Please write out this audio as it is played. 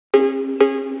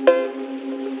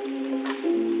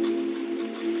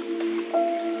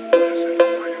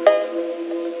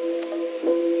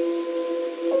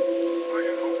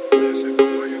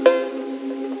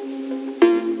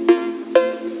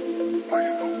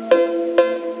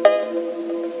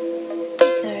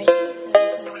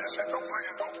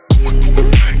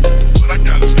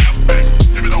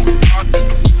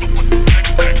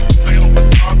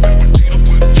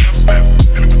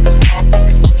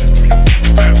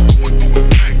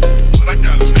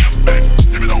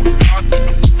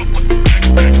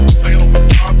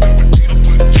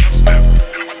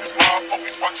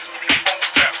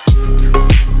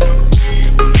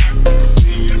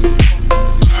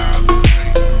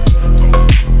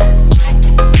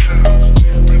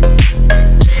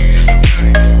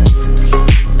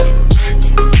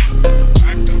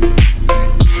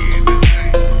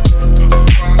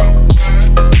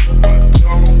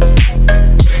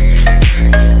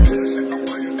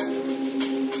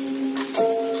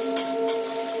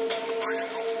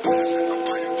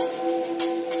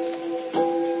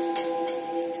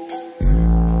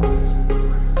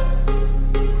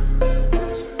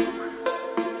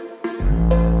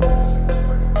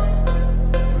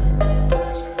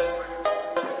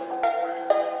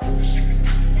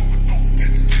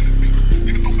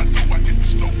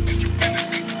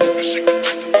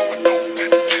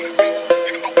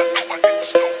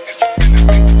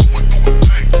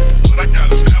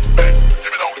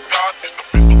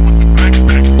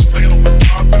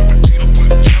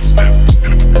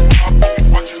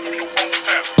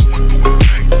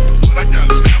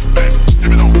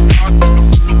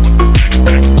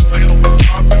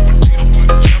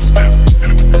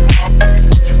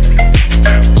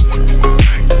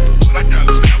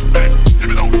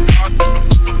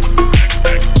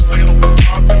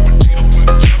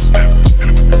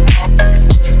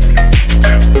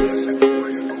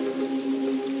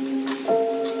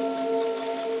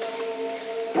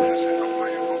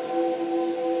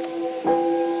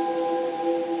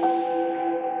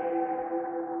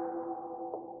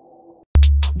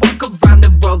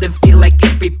feel like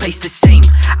every place the same.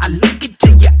 I look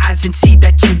into your eyes and see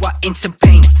that you are in some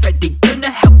pain. Freddy, gonna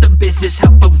help the business,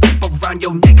 help a rope around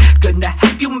your neck. Gonna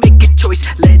help you make a choice,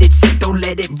 let it sit, don't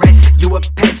let it rest. You a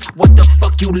pest, what the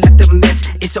fuck, you left a mess.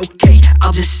 It's okay,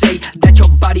 I'll just say that your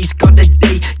body's gone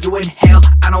today. You inhale,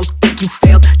 I don't think you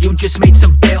failed, you just made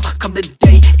some bail. Come the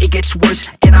day, it gets worse,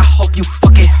 and I hope you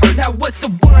fucking hurt. Now what's the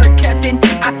word, Captain?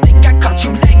 I think I caught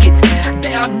you lacking.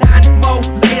 There are 9 more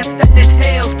layers that this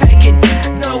hell's packing.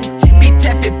 No tippy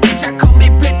tapping, bitch, I call me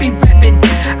rippy rapping.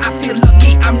 I feel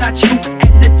lucky I'm not you,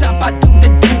 at the top I do the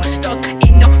do. Stuck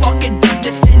in the fucking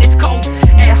darkness and it's cold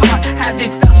and hard.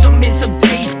 Haven't felt some in some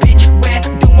days, bitch, where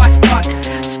do I start?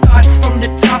 Start from the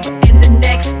top and the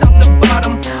next stop the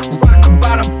bottom. Rock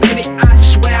bottom, baby, I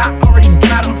swear I already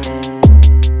got 'em.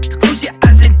 Close your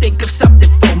eyes and think of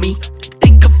something for me.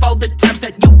 Think of all the times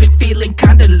that you've been feeling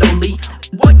kinda lonely.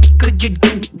 What could you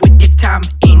do with your time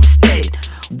instead?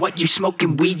 What, you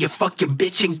smoking weed, you fuck your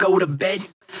bitch and go to bed?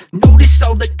 Notice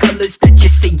all the colors that you're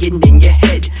seeing in your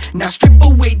head. Now strip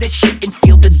away the shit and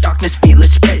feel the darkness, feel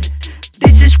it spread.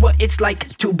 This is what it's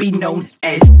like to be known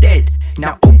as dead.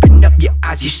 Now open up your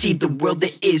eyes, you see the world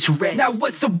that is red. Now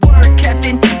what's the word,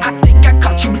 Captain? I think I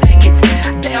caught you lacking.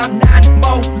 There are 9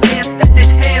 more layers that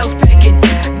this hell's packing.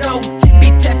 No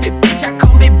tippy tapping, bitch, I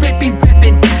call me rippy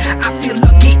rapping. I feel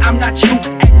lucky I'm not you,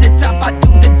 at the top I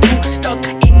do the do. Stuck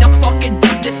in the fucking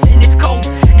darkness and it's cold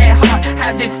and hard.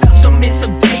 Haven't felt some in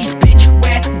some days, bitch,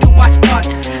 where do I start?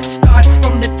 Start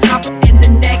from the top and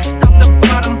the next stop the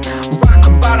bottom. Rock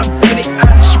bottom, baby,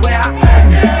 I swear I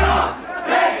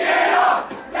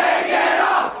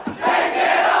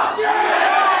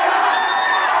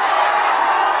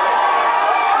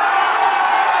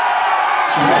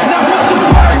Now what's the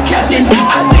word, Captain?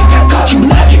 I think I caught you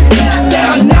lacking. There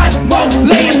are 9 more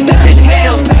layers that this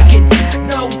hell's packing.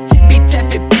 No tippy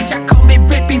tapping, bitch, I call me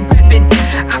rippy rapping.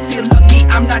 I feel lucky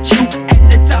I'm not you, at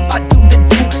the top I do the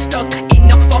do. Stuck in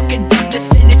the fucking darkness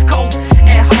and it's cold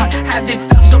and hard. Haven't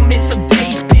felt some in some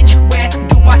days, bitch, where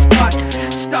do I start?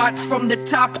 Start from the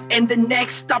top and the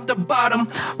next stop the bottom.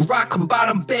 Rock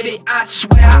bottom, baby, I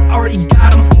swear I already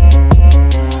got 'em.